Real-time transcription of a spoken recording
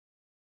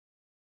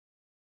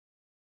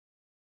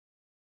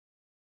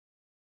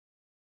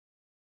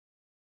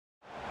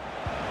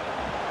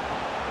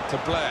to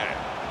Blair.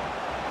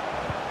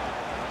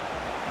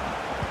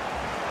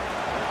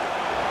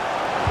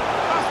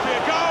 Must be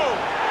a goal!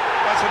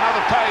 That's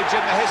another page in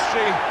the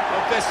history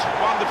of this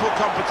wonderful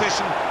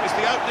competition. It's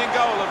the opening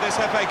goal of this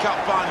FA Cup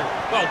final.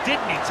 Well,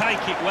 didn't he take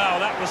it well?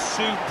 That was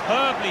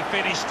superbly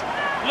finished.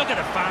 Look at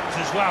the fans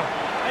as well.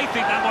 They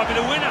think that might be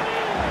the winner.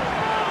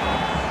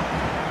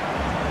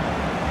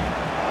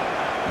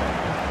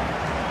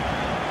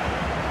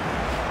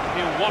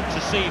 He'll want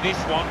to see this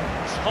one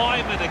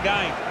time and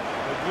again.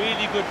 A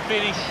really good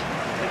finish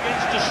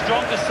against a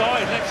stronger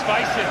side, let's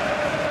face it.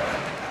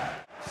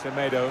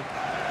 Semedo.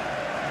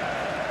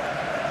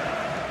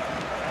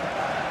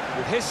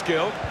 With his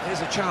skill,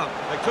 here's a chance.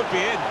 They could be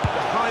in,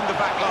 behind the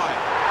back line.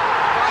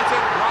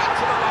 Fighting right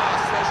to the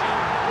last, as you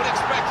would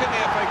expect in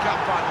the FA Cup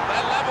final.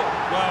 They're level.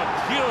 Well,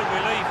 pure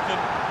relief from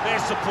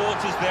their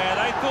supporters there.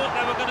 They thought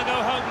they were going to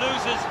go home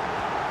losers.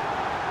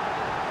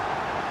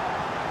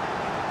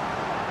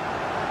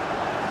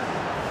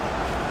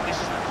 This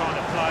is the kind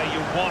of play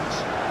you want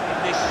in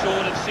this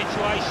sort of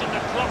situation.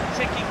 The clock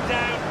ticking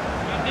down,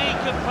 unique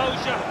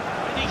composure,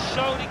 and he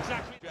showed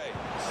exactly...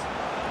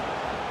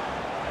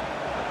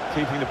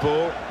 Keeping the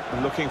ball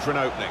and looking for an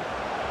opening.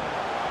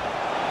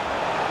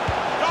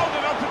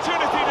 Golden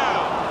opportunity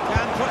now.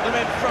 Can put them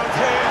in front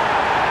here,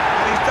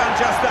 and he's done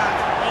just that.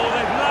 Oh,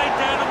 they've laid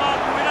down a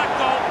marker with that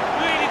goal.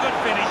 Really good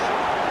finish.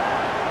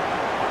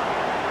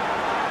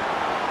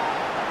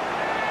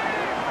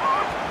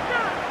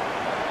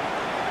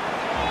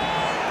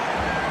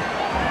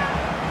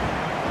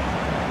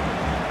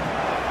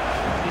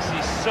 This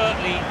is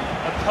certainly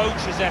a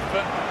poacher's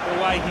effort, the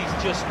way he's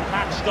just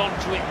latched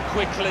onto it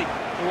quickly.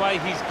 The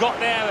way he's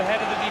got there ahead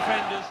of the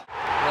defenders.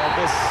 Well,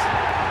 this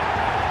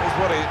is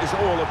what it is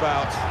all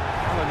about.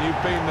 Alan,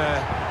 you've been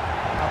there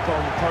up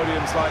on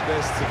podiums like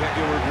this to get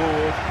your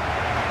reward.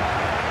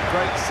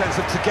 Great sense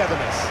of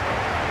togetherness.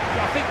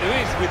 I think there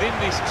is within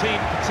this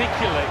team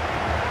particularly.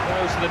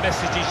 Those are the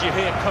messages you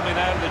hear coming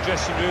out of the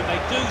dressing room.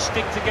 They do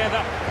stick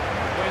together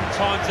when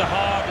times are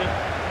hard. And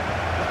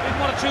there's been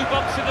one or two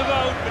bumps in the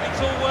road, but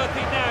it's all worth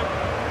it now.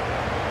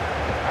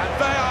 And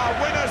they are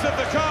winners of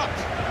the Cup.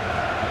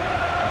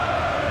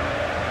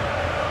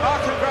 Our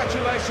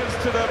congratulations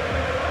to the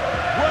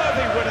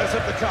worthy winners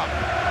of the Cup.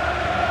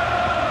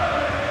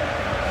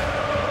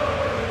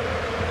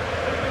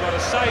 You've got to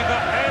savour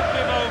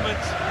every moment.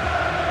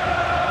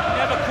 You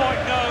never quite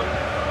know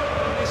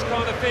when this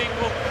kind of thing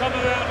will come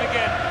around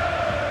again.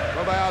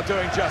 Well, they are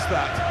doing just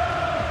that.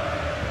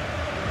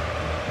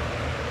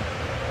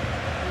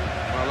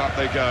 Well, up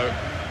they go.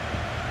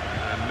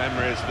 And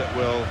memories that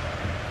will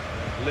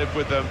live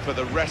with them for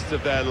the rest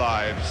of their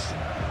lives.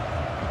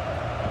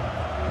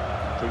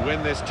 To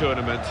win this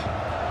tournament,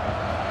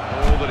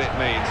 all that it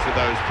means to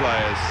those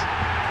players.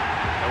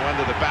 No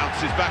wonder the bounce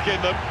is back in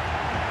them.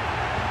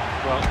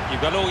 Well,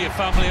 you've got all your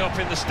family up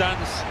in the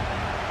stands.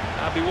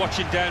 I'll be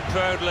watching down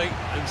proudly,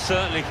 and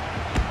certainly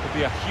there'll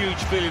be a huge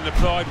feeling of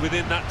pride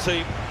within that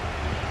team.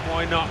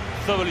 Why not?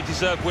 Thoroughly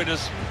deserved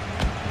winners.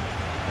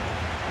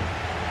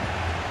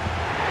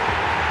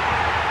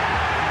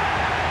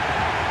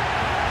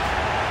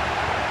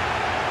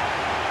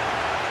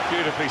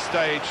 Beautifully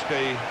staged,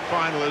 the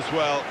final as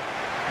well.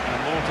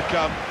 And more to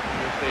come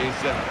with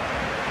these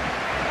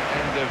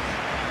end of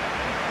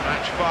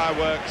match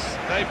fireworks.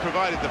 They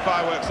provided the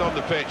fireworks on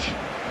the pitch.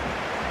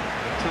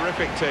 A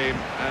terrific team,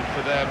 and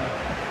for them,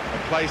 a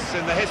place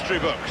in the history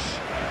books.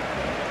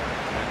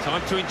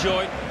 Time to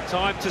enjoy,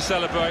 time to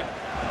celebrate.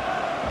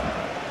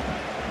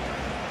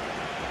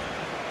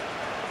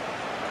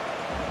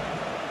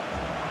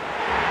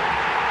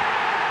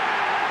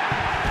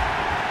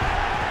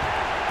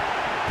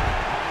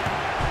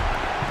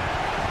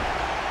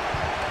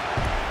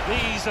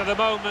 These are the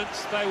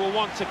moments they will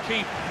want to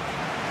keep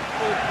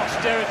for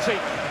posterity.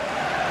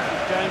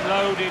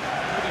 Downloaded,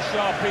 pretty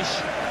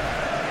sharpish.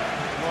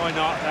 Why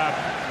not? They're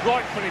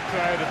rightfully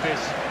proud of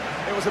this.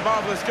 It was a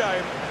marvellous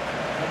game,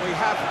 and we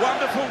have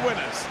wonderful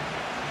winners.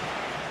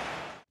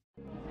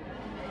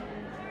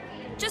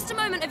 Just a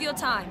moment of your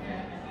time.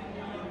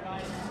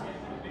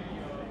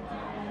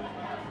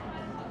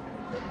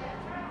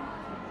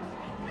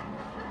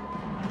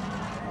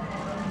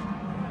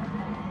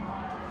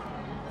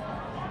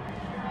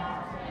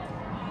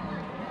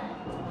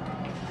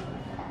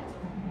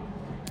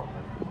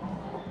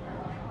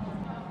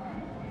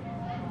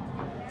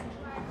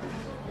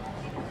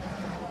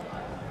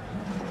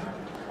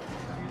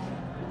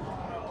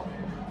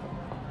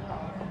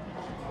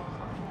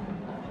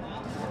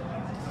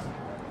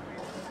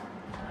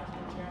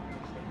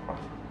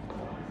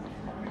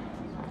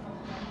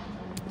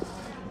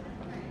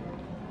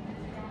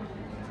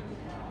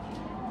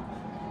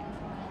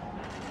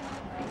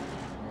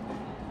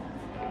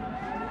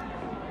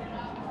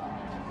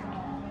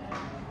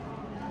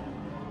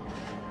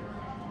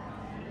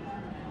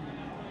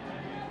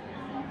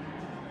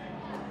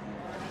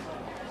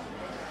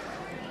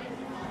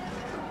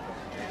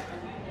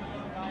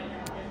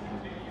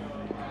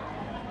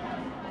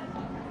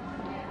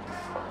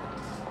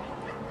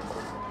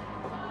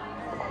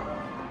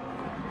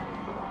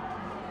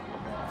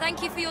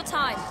 Thank you for your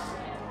time.